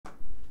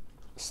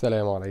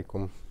Assalamu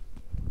alaikum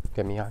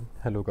جميعا.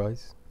 Hello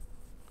guys,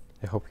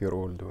 I hope you're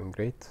all doing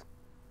great.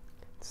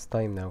 It's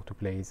time now to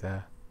play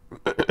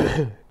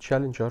the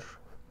Challenger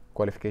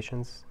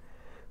qualifications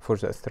for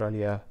the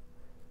Australia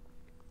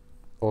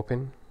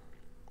Open.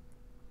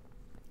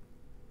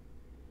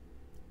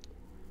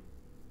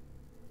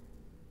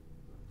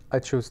 I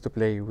chose to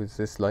play with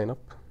this lineup,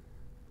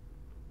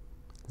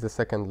 the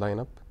second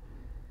lineup.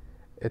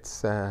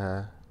 It's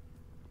a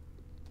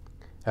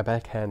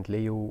backhand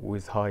Leo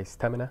with high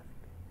stamina.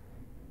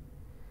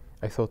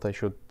 I thought I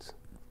should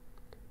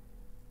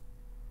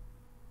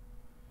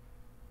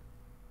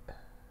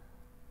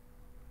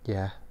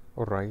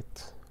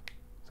alright,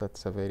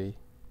 that's a very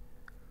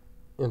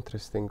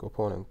interesting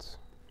opponent.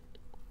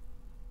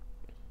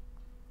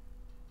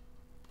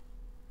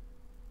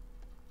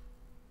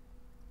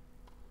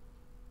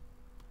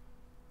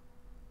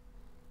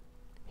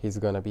 He's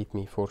gonna beat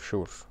me for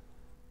sure.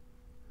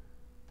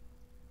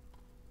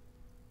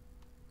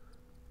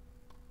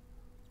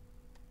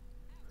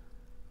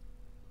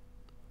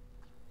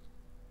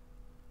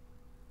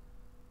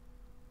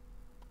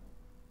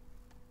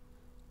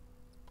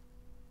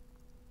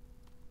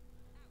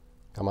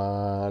 Come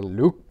on,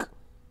 Luke.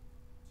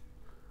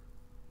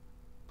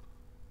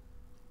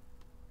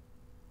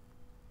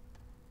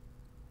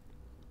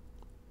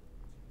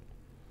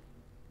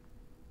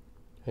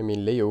 I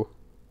mean Leo.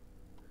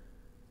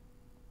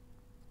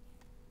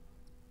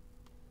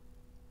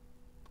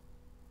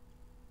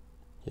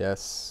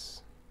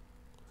 Yes.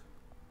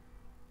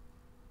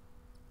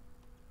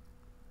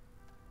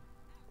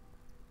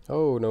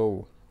 Oh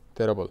no,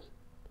 terrible.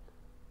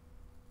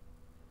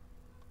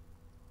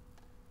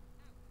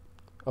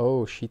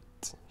 Oh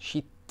shit,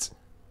 shit.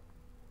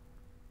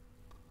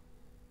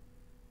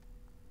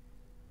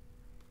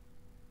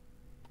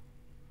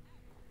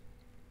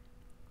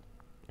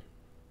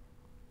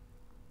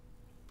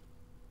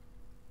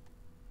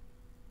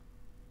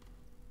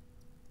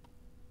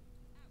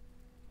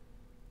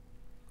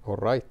 All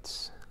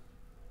right.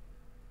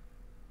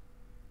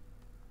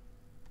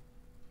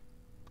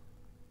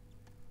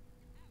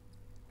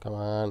 Come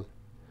on.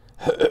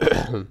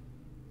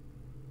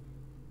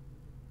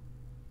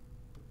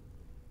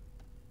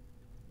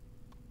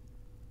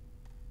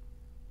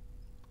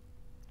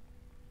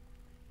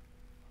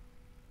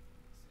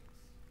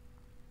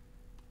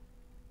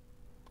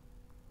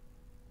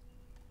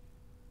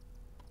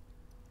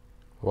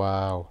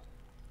 Wow.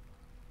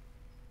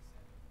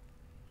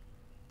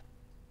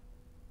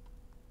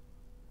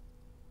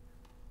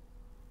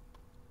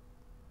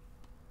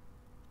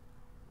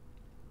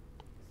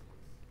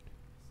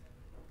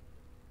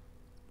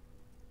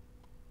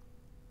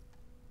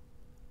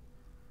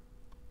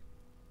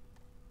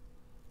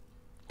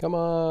 Come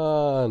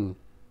on.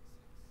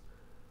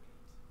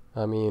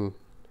 I mean,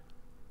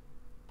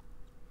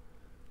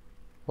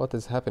 what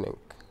is happening?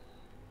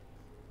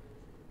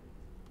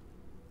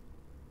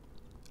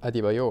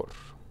 Adebayor.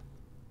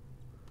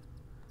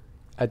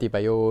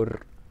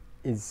 Adebayor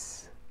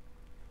is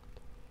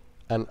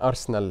an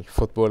Arsenal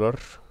footballer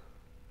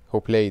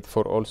who played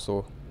for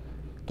also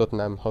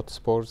Tottenham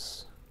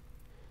Hotspurs.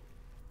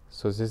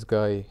 So this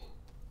guy,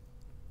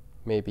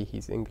 maybe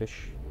he's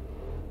English,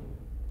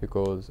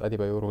 because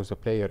Adebayor was a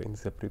player in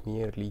the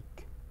Premier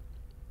League.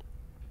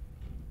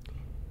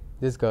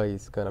 This guy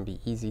is gonna be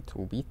easy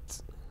to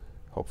beat,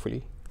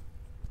 hopefully.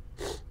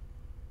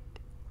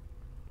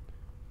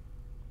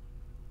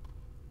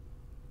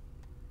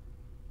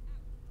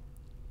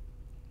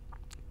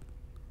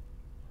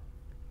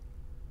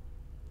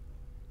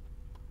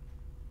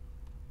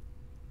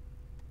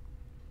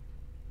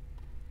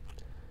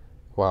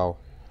 Wow,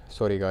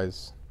 sorry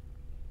guys.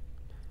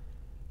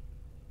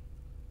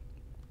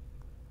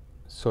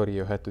 Sorry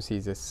you had to see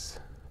this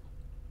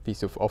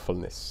piece of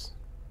awfulness.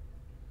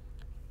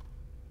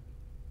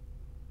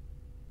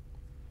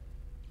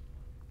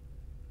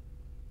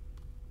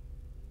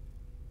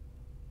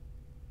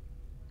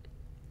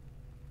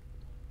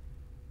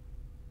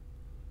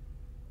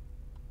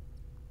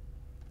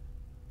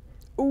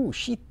 Oh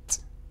shit!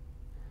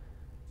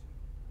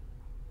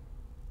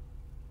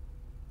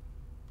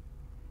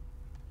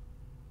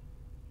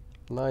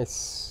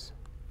 Nice.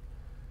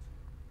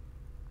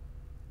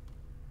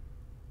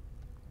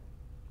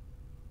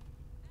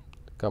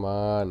 Come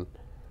on.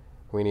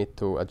 We need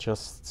to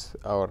adjust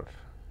our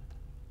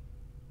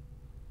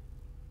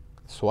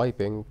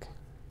swiping.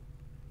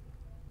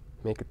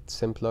 Make it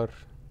simpler.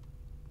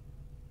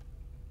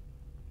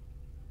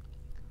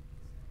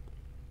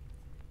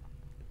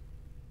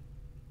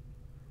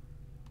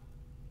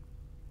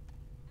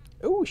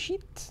 Oh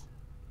shit!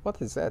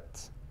 What is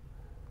that?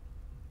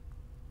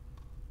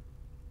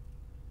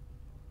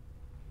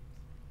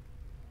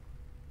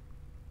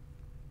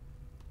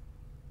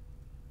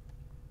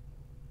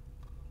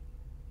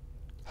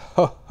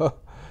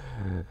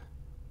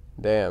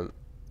 Damn.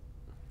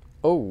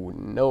 Oh,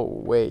 no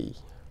way.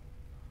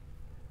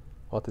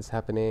 What is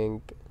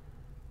happening?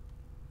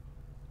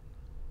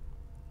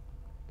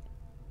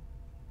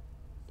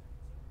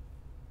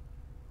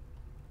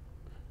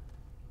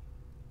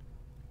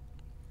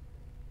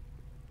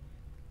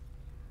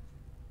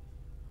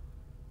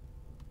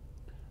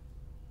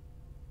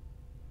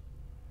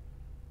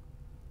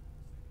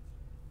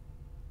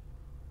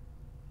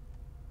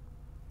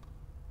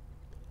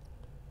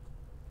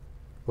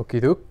 Okay,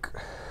 doke.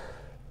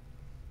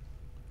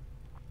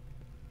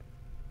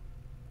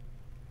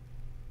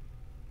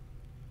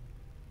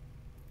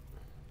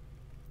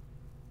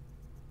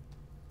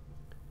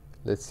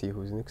 Let's see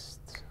who's next.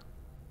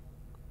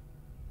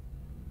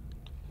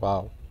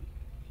 Wow.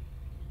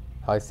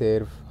 High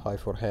serve, high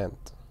forehand.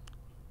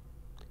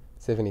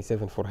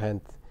 77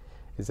 forehand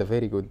is a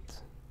very good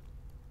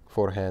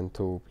forehand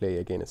to play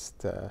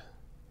against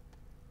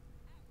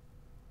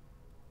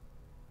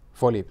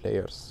volley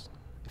players.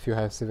 If you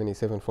have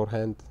 77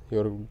 forehand,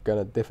 you're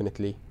gonna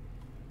definitely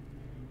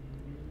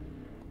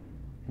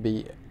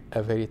be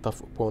a very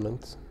tough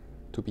opponent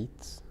to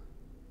beat.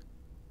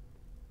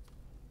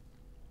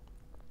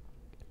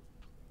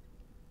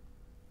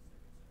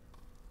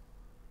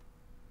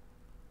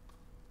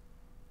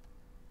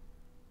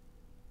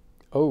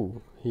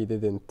 Oh, he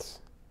didn't.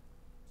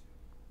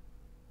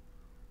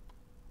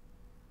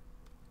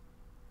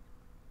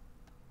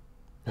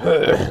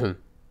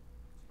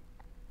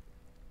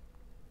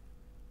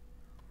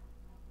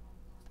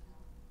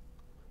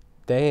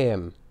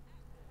 Damn.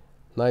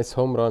 Nice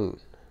home run.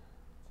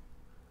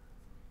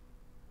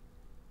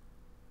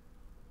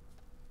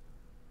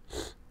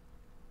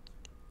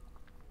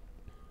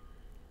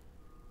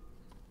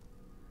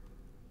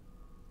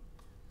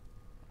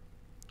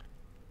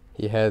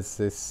 He has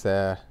this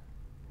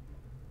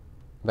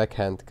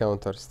backhand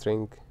counter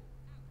string.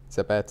 It's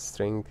a bad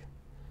string.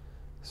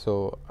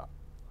 So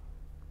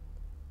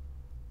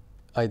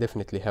I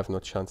definitely have no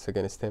chance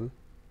against him.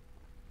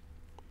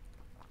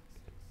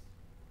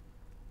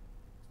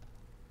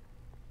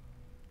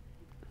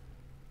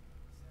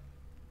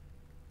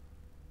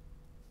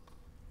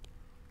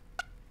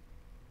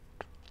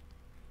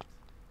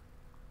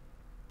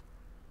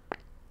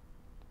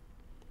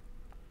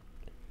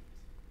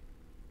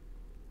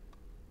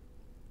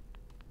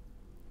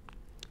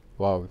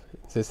 Wow,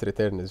 this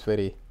return is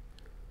very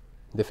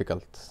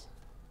difficult.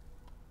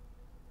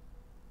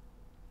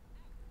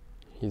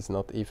 He's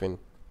not even.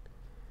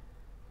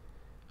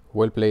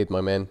 Well played,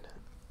 my man.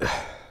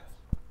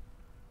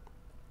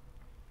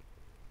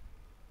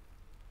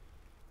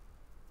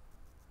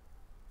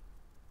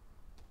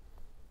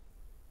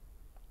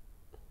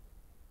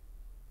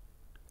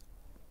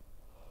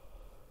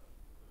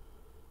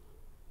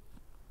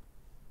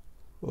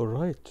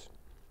 Alright.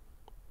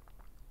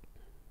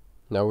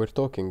 Now we're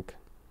talking.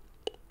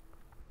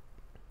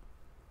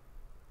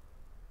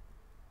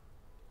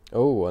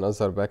 Oh,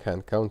 another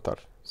backhand counter.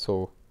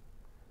 So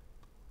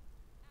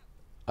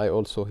I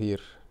also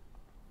here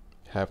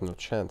have no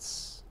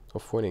chance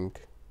of winning.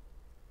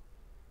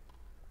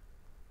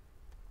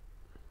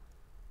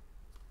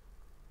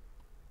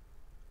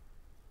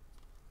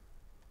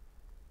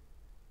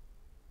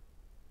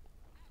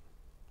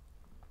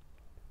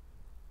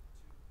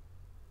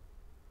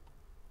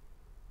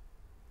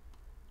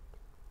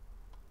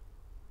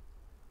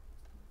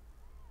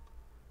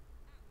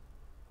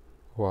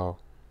 Wow.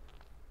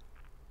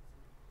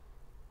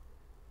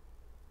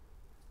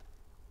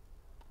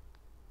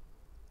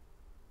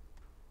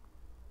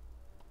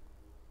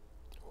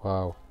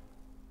 Wow.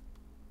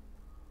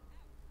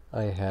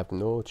 I have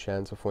no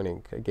chance of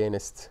winning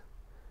against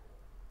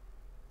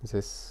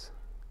this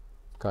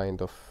kind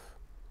of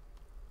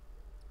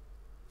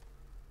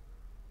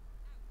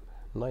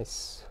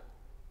nice.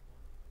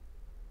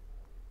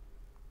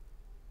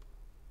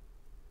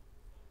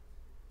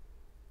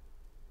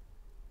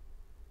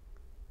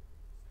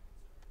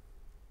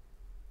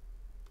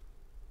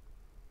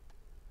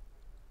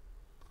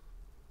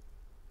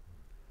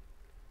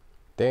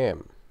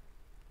 Damn.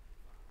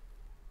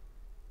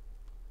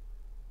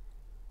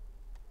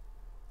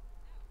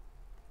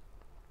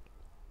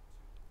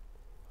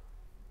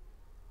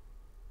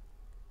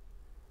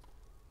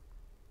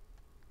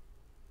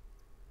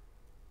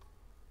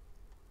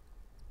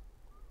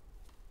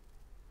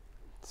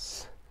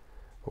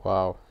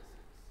 Wow.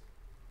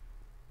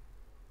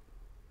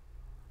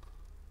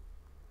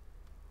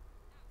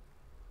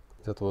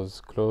 That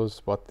was close,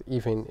 but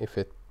even if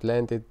it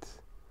landed,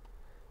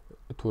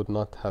 it would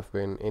not have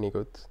been any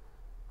good.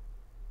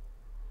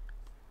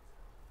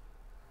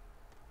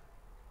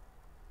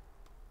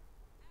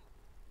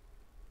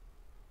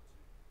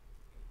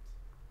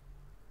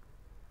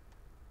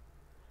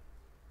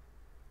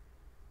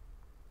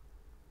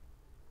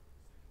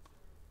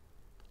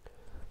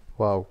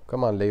 Wow,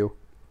 come on, Leo.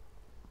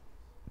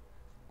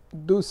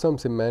 Do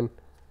something, man.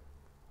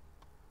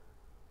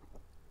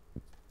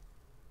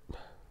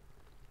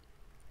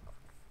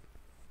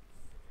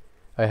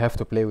 I have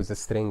to play with the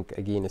string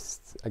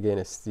against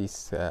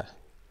these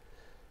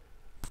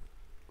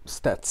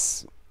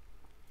stats,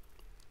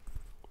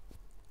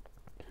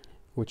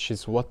 which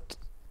is what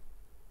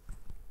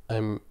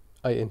I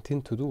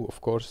intend to do,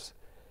 of course,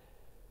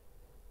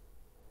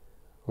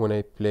 when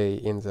I play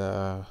in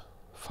the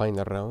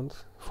final round.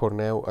 For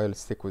now, I'll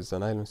stick with the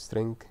nylon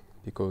string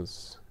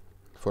because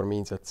for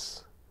me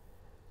that's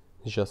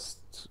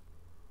just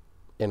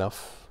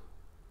enough.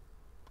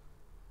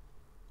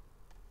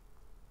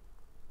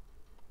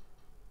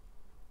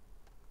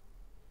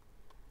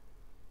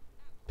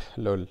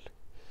 Lol.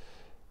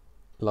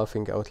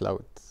 laughing out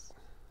loud.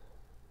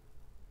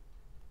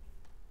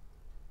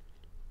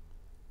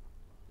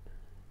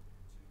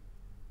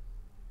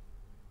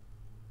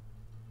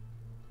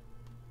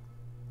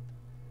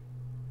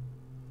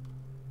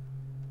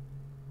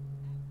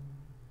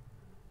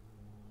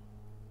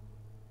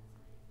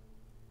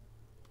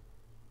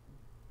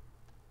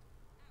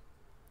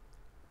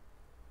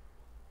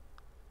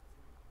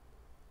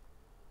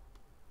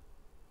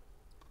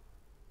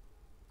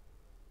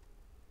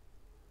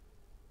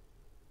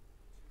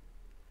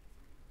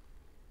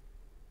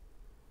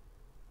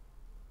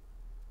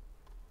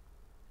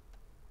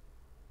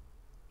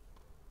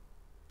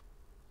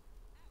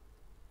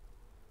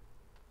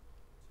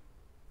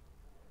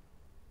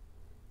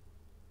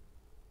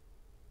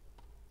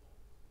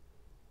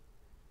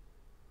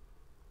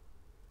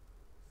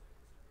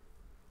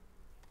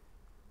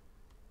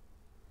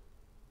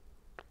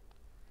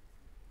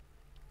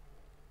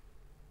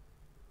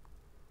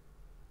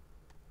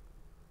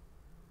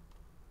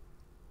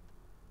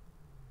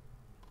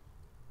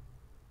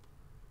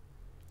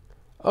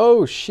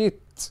 Oh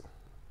shit!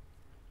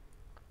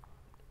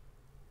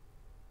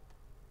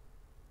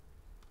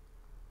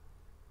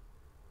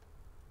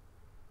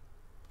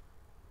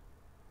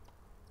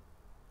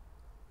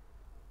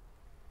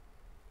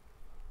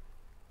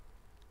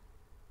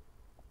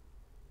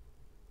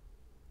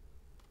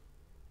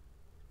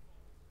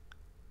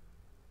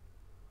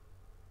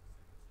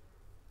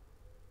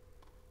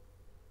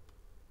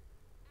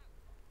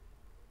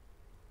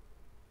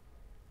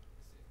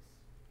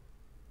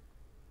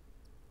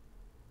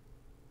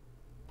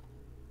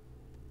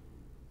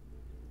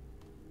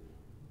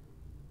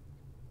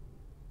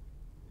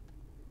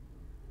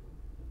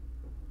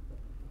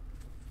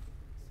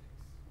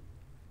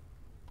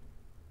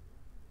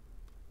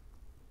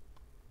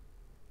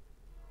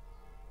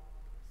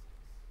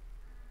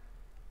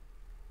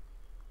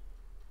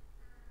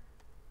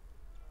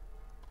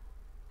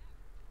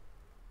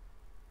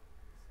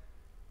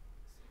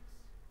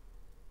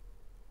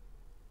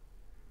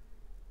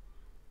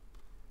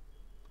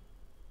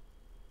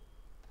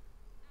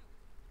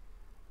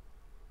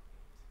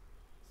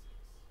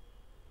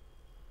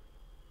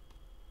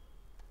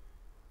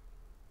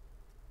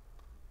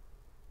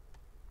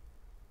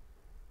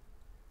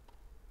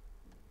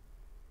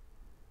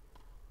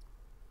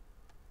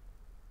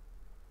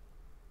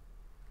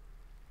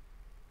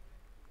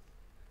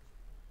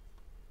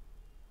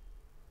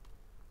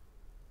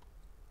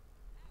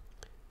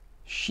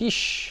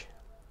 Sheesh!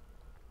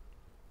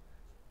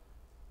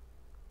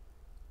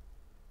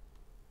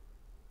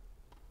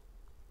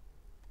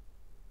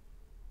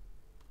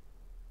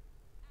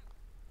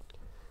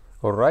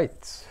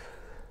 Alright.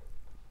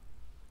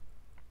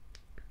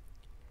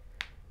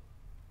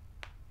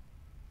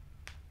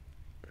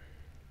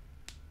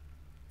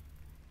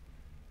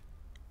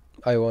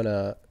 I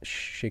wanna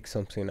shake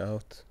something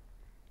out,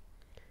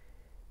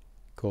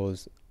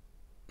 cause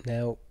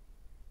now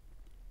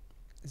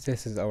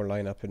this is our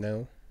lineup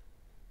now.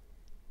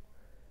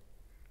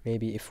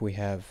 Maybe if we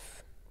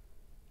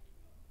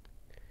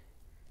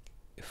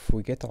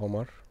get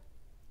Omar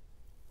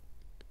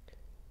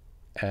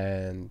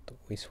and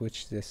we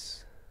switch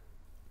this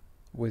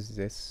with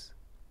this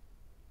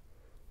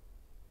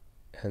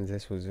and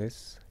this with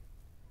this,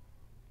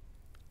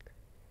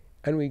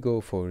 and we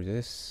go for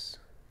this.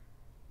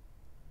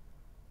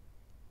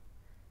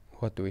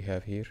 What do we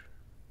have here?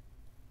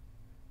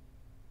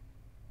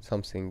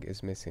 Something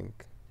is missing.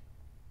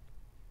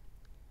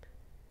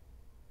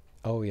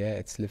 Oh yeah,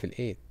 it's level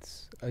 8.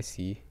 I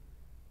see.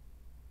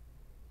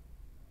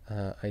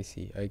 I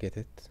see, I get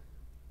it.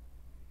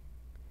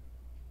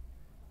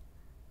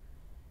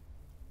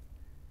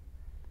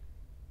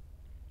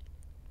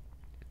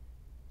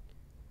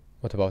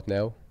 What about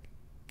now?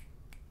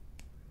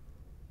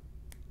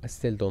 I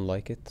still don't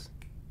like it,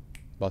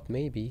 but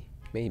maybe,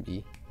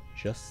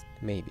 just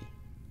maybe,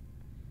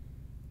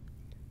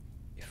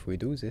 if we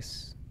do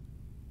this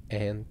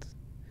and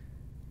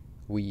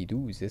we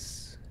do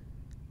this,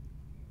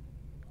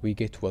 we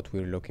get what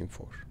we're looking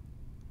for,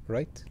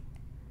 right?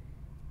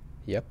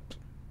 Yep,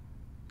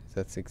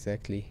 that's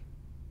exactly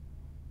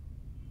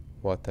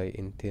what I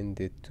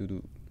intended to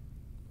do.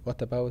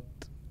 What about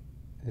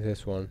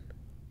this one?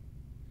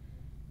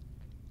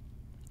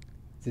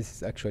 This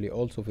is actually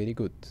also very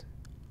good,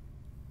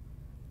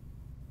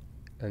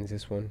 and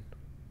this one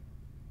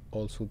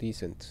also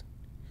decent.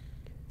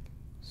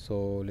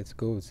 So let's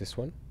go with this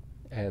one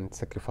and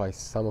sacrifice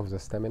some of the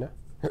stamina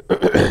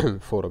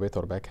for a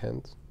better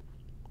backhand.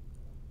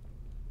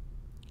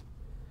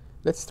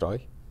 Let's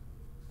try.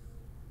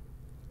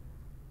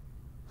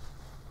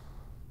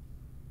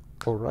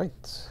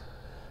 Alright,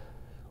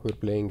 we're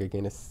playing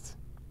against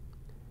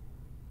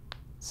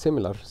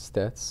similar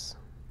stats.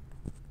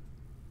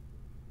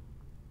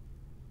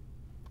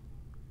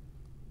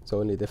 The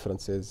only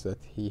difference is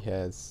that he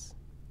has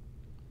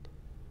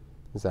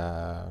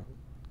the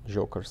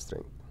Joker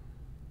string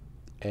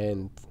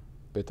and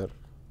better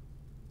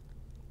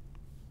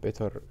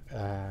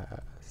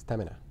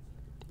stamina,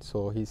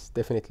 so he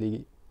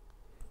definitely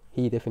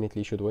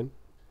should win.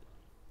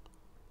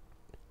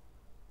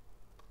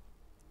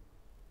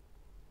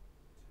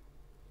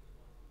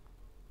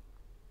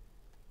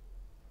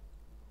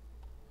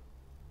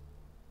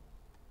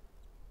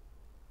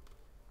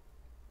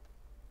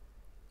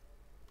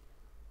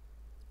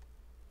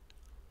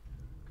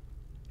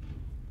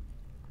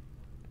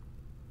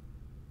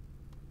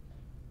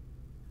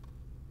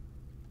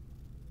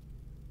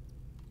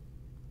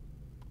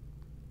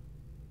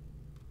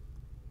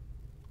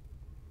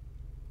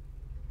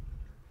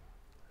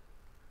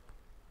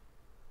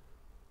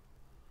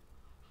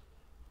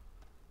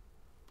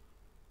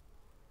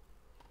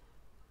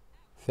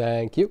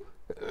 Thank you.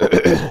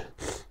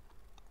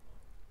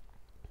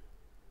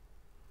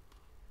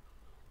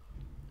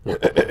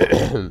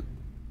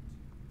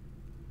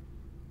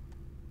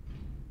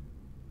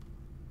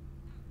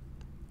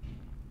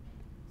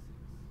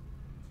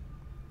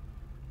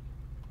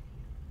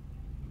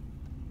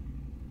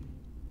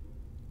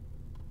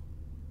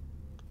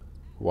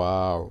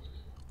 Wow.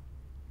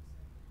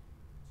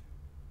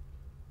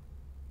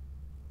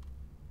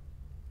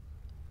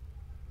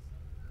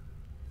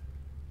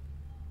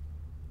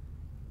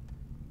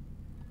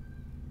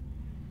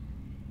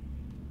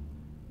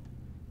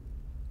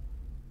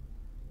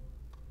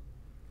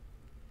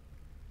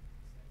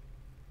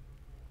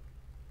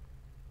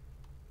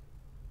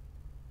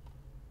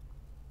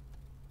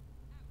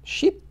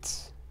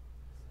 Shit!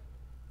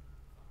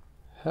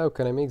 How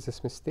can I make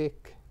this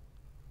mistake?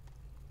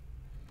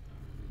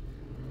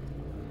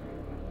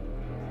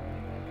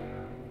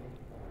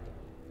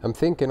 I'm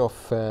thinking of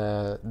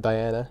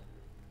Diana,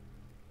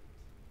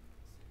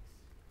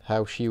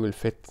 how she will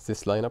fit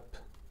this lineup,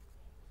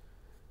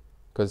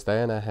 because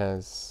Diana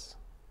has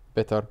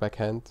better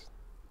backhand,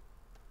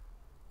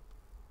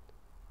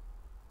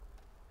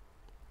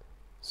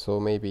 so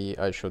maybe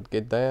I should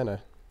get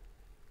Diana.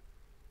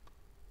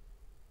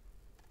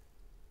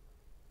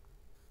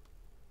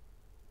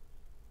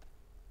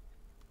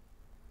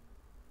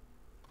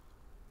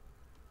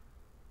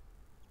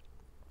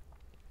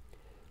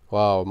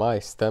 Wow, my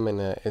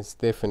stamina is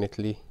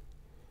definitely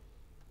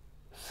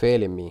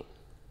failing me.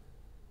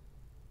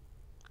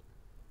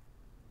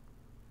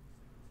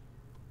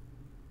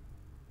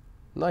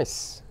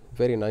 Nice,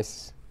 very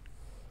nice.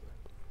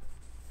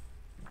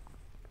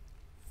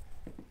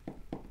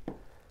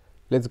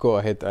 Let's go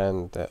ahead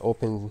and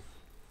open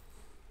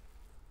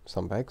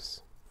some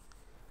bags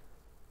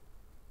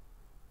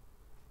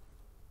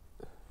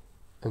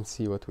and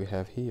see what we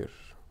have here.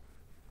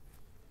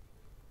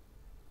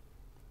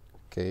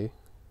 Okay.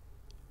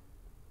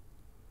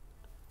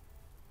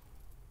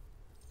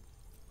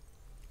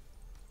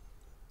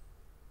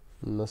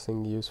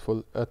 Nothing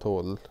useful at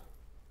all.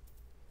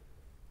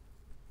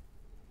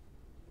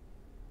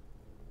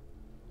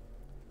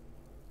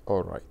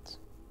 Alright.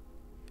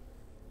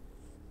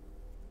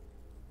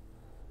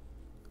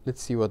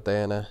 Let's see what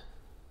Diana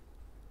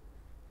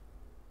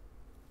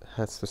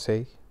has to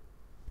say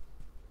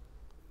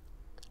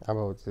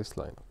about this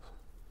lineup.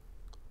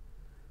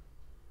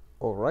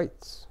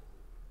 Alright.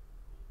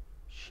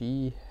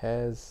 She's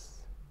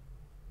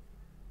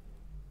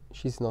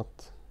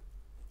not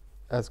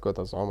as good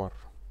as Omar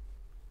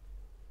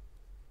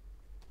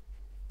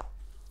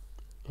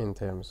in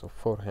terms of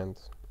forehand.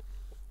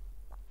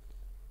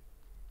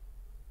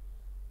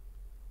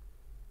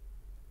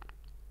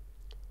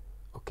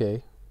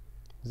 Okay,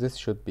 this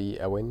should be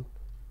a win,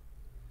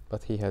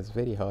 but he has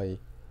very high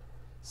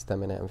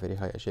stamina and very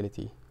high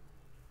agility.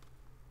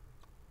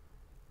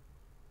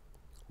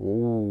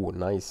 Ooh,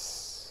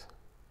 nice.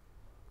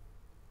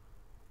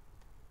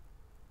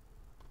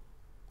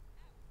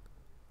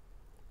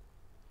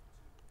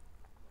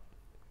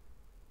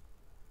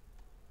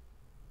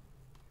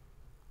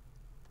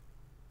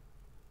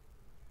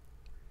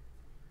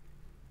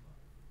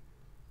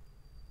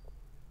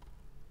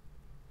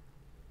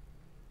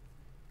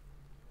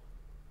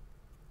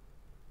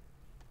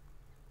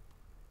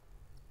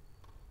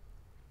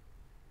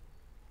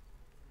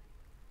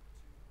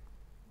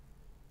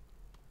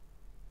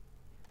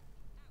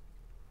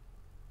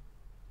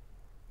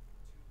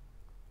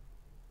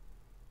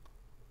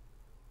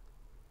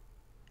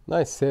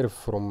 Nice serve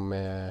from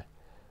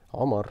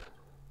Omar.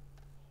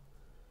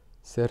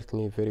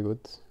 Certainly very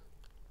good.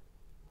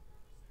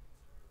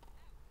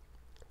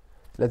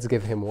 Let's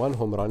give him one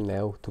home run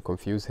now to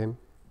confuse him.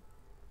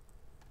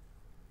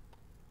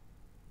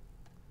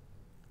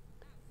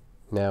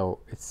 Now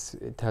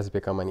it has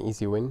become an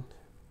easy win.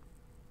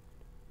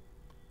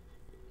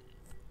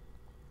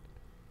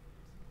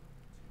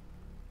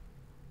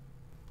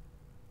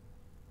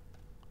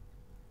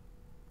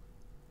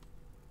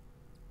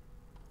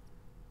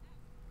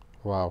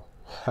 Wow.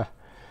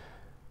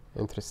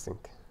 Interesting.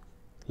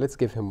 Let's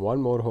give him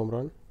one more home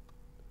run.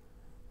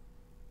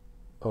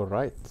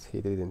 Alright,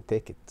 he didn't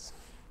take it.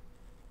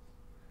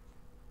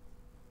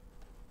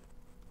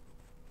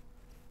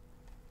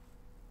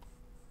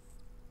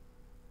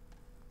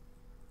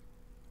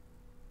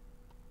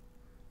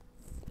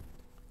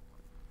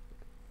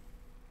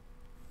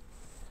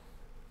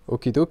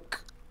 Okie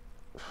doke.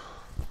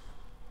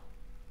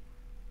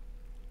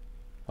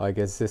 I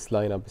guess this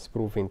lineup is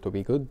proving to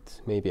be good.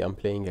 Maybe I'm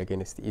playing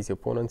against easy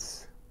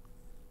opponents.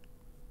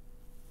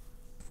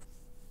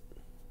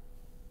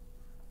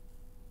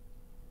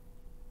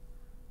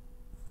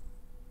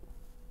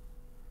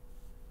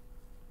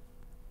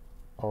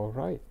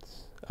 Alright,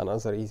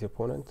 another easy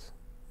opponent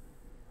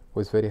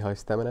with very high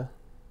stamina.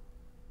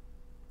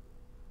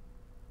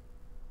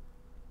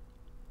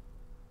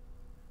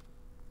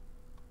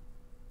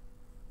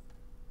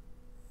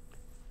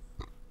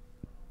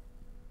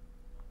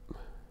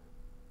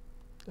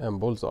 And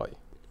bullseye.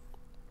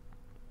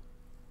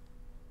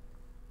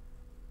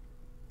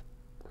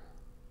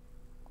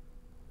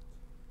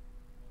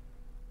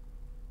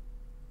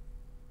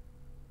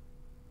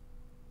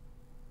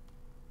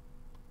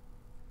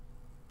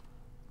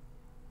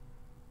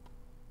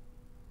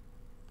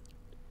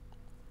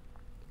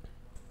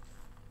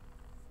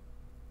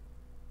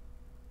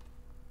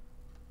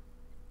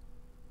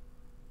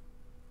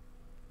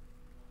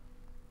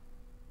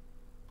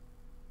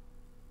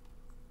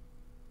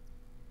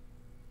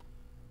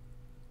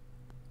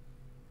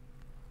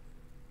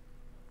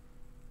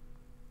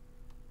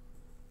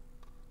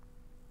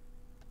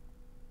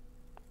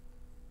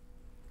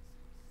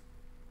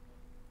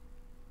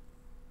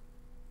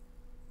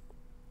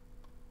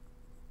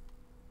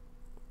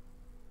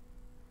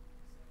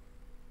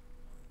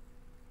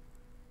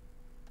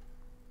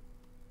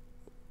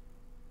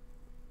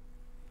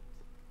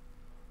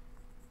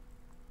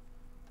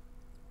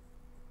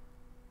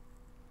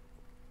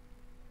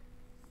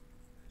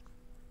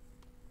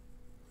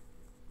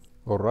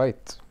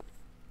 Alright.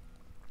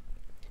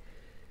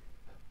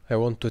 I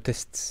want to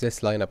test this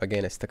lineup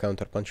against a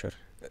counter puncher.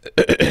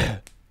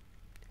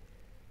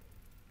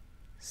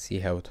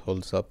 See how it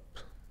holds up.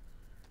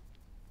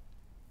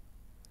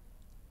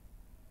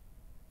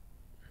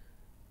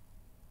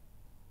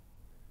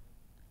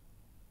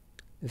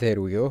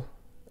 There we go.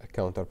 A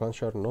counter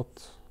puncher,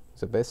 not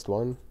the best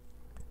one.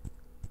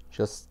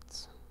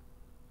 Just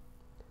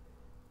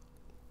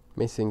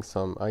missing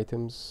some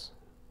items.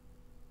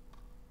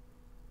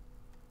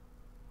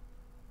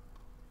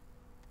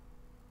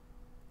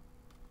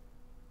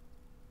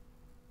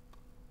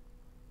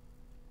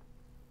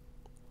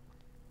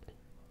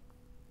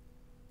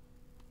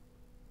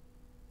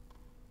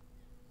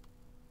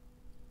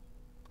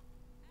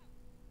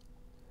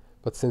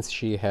 But since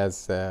she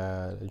has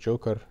a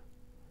Joker,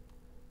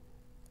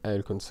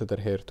 I'll consider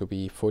her to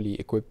be fully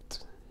equipped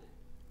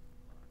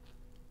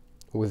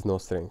with no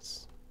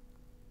strings.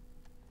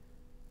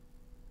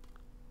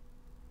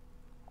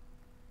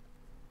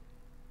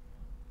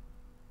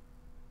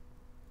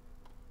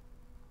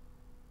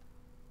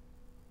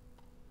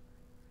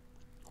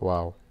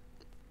 Wow.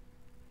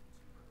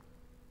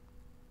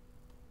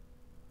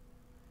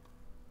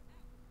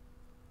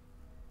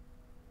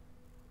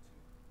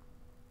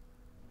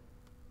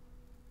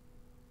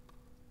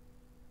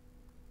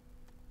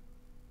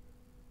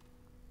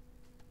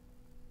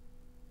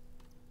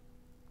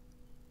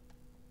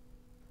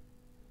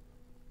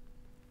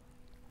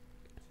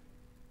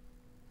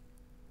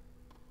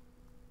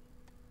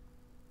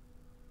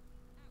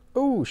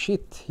 Oh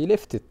shit, he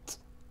left it.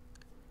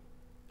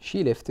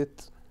 She left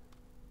it.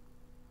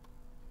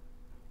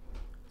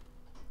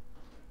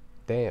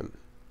 Damn.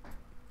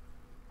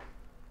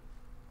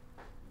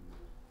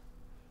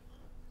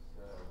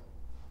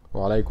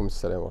 وعليكم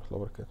السلام ورحمة الله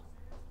وبركاته.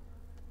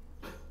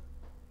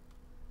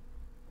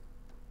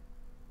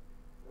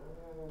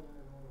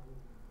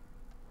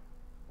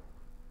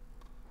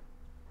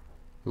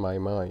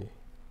 My.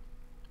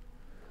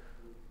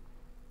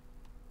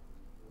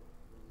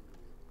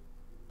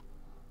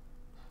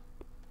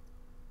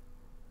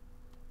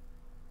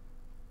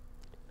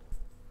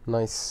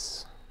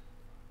 Nice.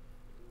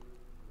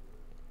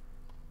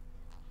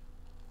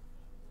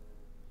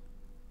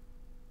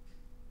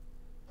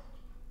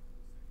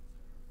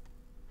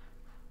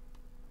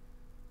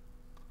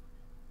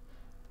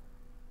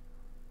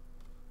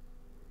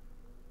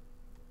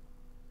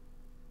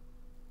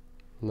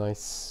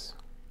 Nice.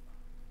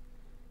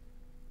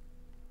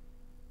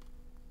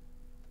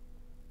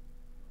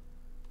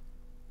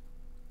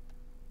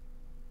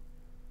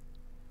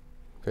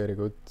 Very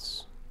good.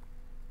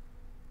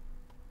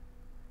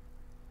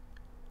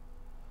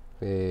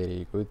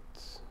 Very good.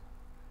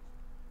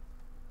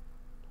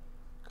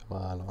 Come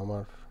on,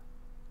 Omar.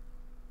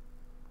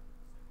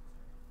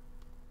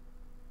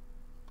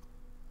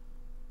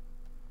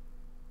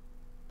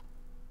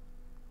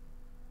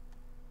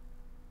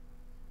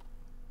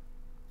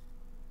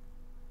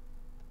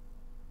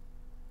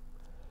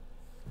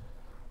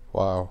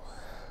 Wow.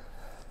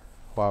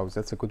 Wow,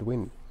 that's a good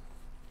win.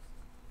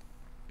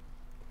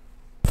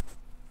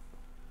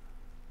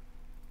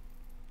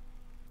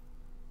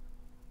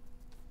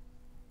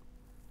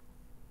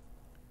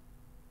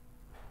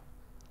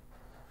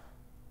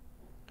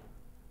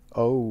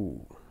 Oh.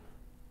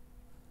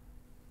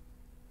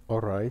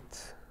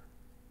 Alright.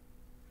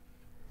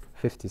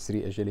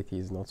 53 agility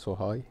is not so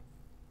high.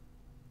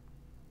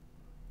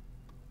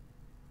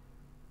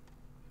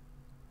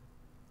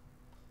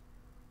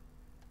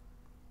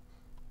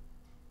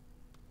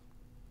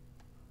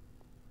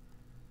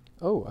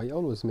 Oh, I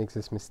always make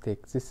this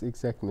mistake, this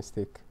exact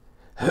mistake.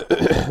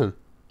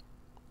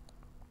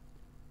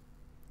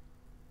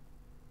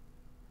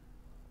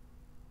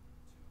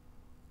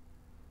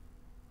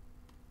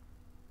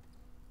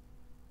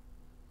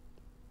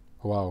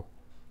 Wow.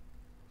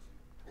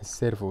 His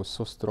serve was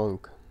so strong.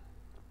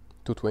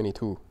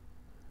 222.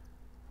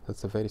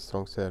 That's a very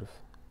strong serve.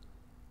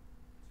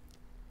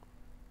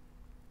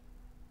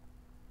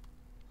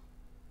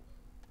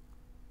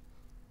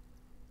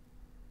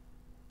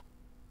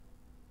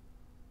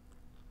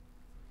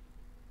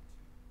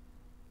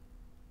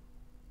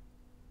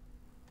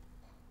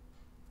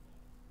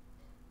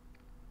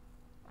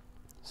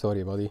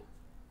 Sorry, buddy.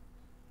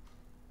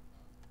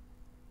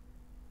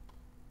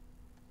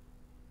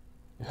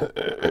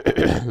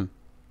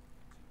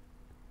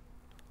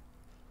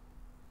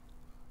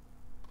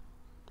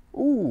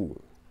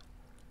 Ooh.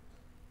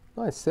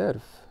 Nice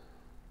serve.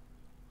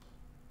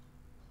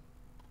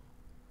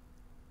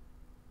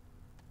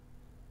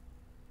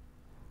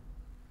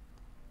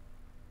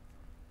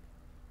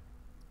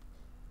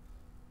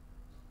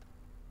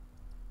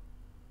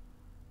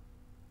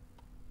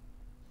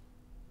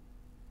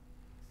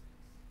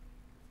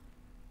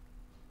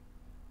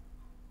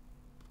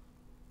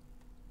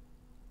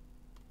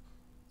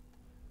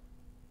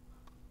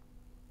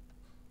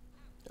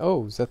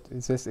 Oh, that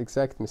is this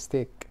exact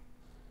mistake.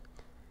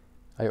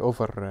 I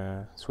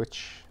over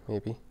switch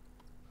maybe.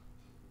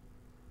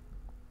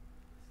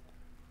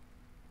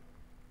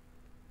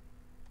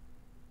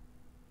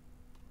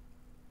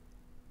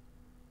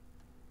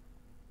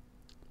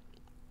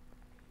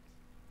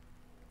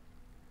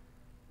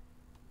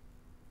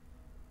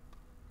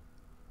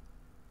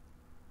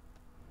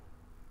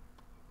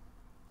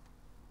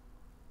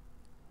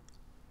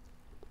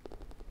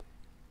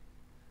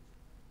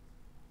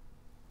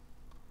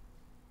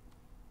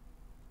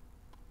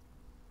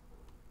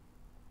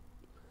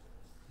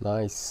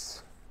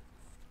 Nice.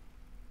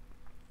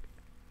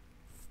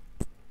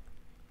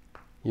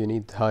 You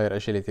need higher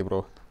agility,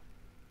 bro.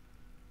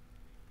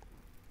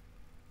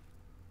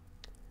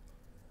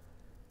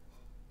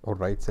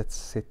 Alright,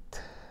 that's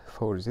it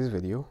for this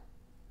video.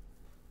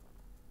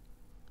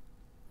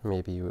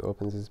 Maybe we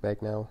open this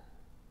bag now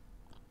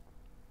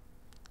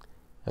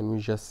and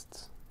we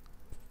just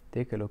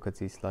take a look at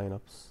these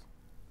lineups,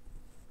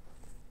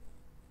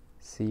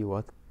 see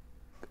what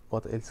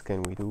else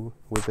can we do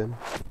with them.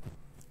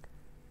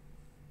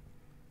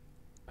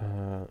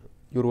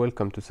 You're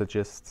welcome to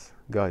suggest,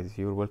 guys,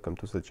 you're welcome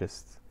to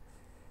suggest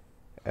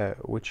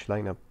which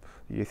lineup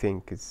you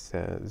think is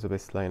the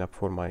best lineup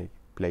for my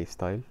play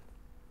style.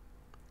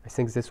 I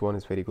think this one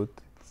is very good,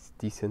 it's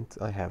decent.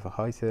 I have a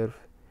high serve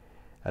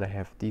and I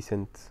have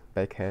decent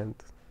backhand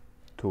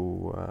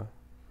to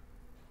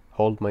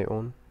hold my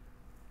own,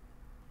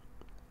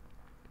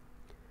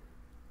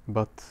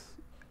 but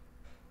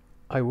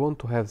I want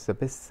to have the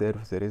best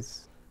serve there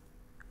is.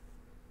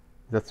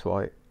 That's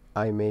why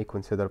I may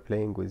consider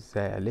playing with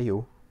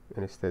Leo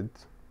instead.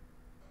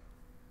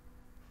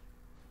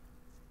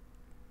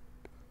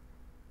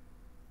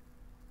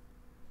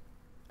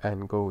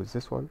 And go with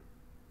this one.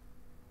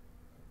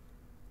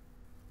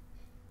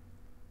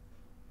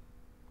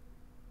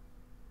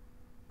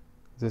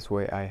 This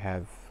way I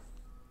have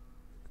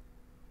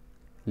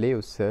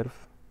Leo's serve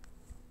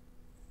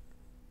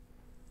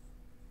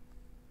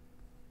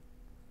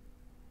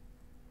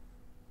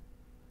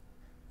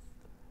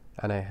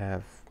and I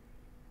have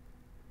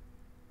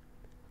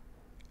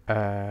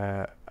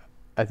a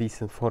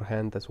decent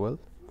forehand as well.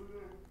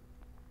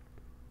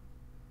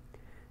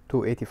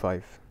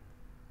 285.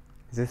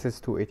 This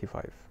is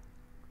 285.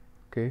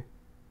 Okay.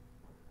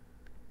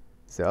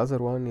 The other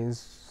one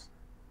is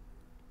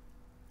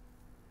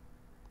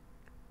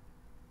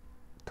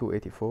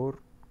 284,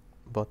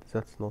 but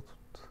that's not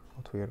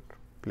what we are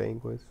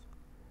playing with.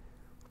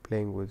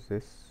 Playing with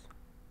this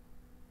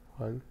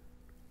one.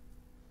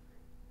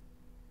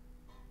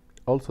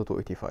 Also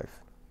 285.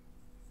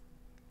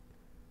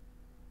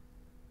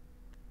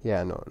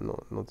 Yeah, no,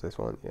 not this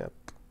one. Yep.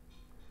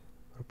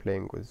 We're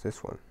playing with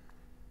this one.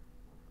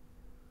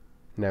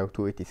 Now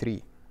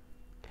 283.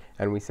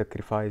 And we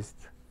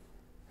sacrificed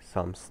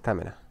some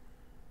stamina.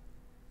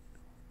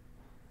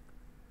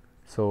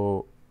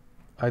 So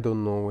I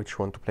don't know which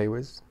one to play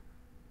with.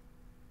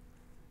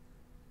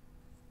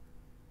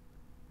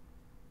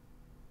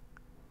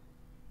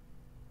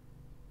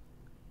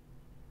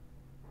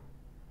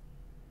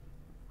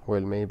 Well,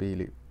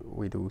 maybe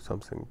we do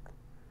something.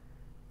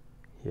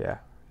 Yeah,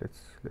 let's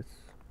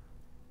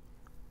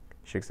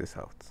check this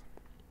out.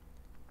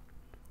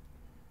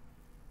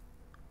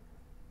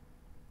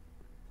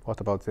 What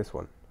about this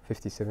one?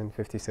 57,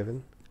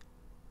 57.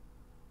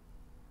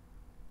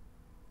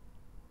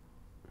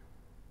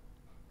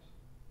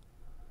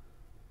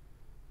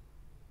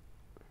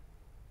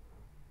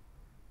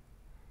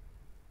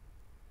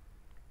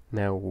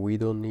 Now we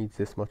don't need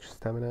this much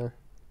stamina,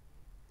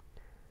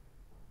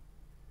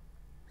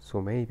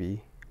 so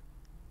maybe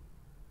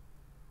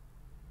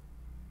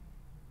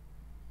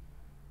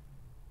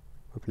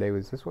we play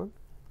with this one.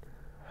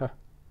 Huh.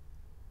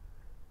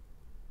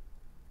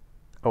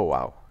 Oh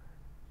wow.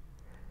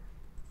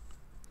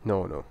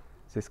 No,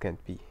 this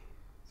can't be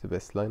the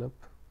best lineup.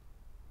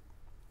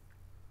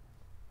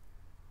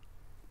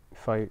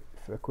 If I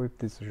equip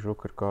this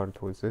Joker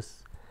card with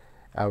this,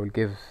 I will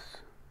give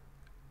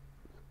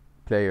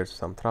players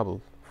some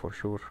trouble for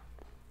sure.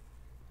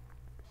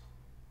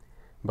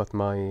 But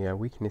my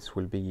weakness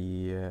will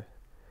be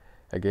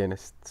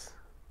against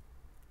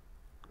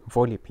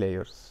volley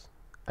players.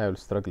 I will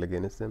struggle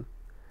against them,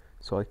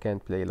 so I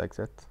can't play like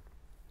that.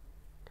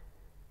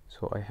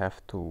 So I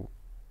have to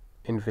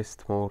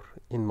invest more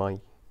in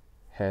my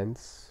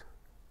hands.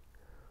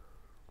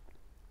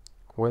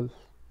 Well,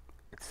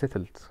 it's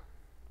settled.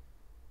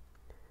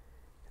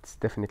 It's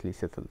definitely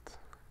settled.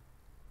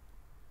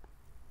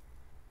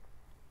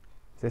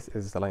 This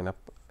is the lineup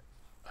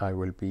I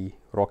will be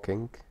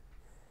rocking,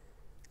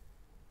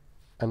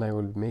 and I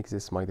will make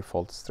this my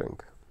default string.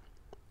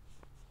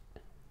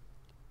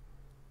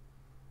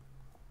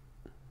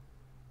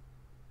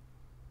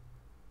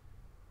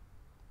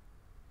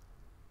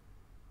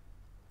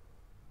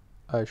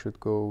 I should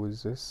go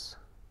with this.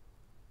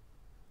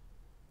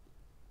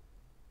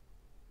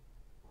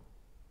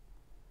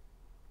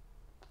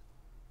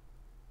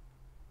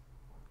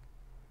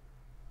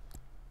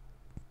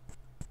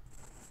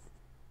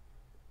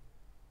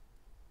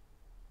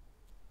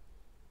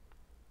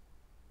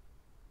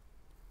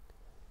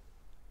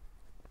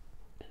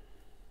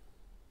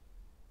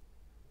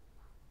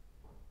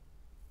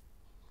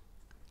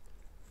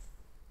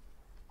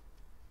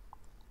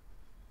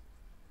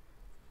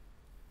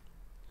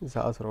 The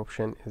other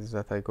option is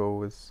that I go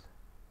with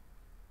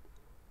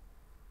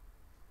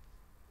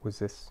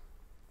this.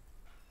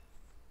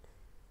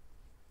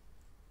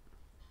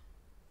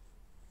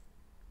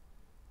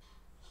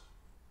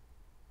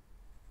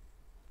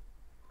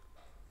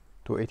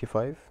 To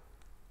 85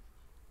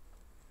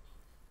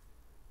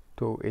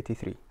 to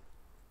 83.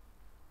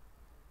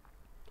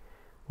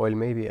 Well,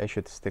 maybe I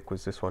should stick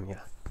with this one,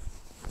 yeah,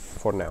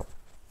 for now,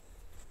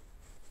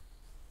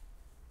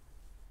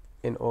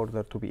 in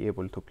order to be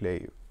able to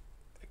play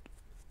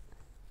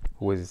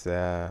with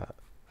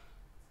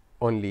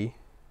only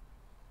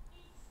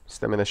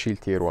stamina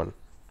shield tier 1.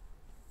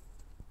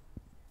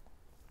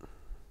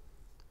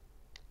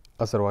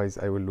 Otherwise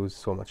I will lose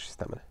so much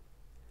stamina.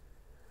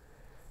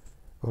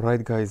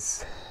 Alright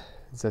guys,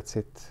 that's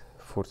it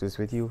for this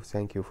video.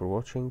 Thank you for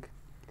watching.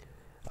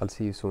 I'll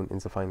see you soon in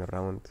the final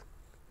round.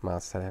 مع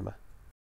السلامة.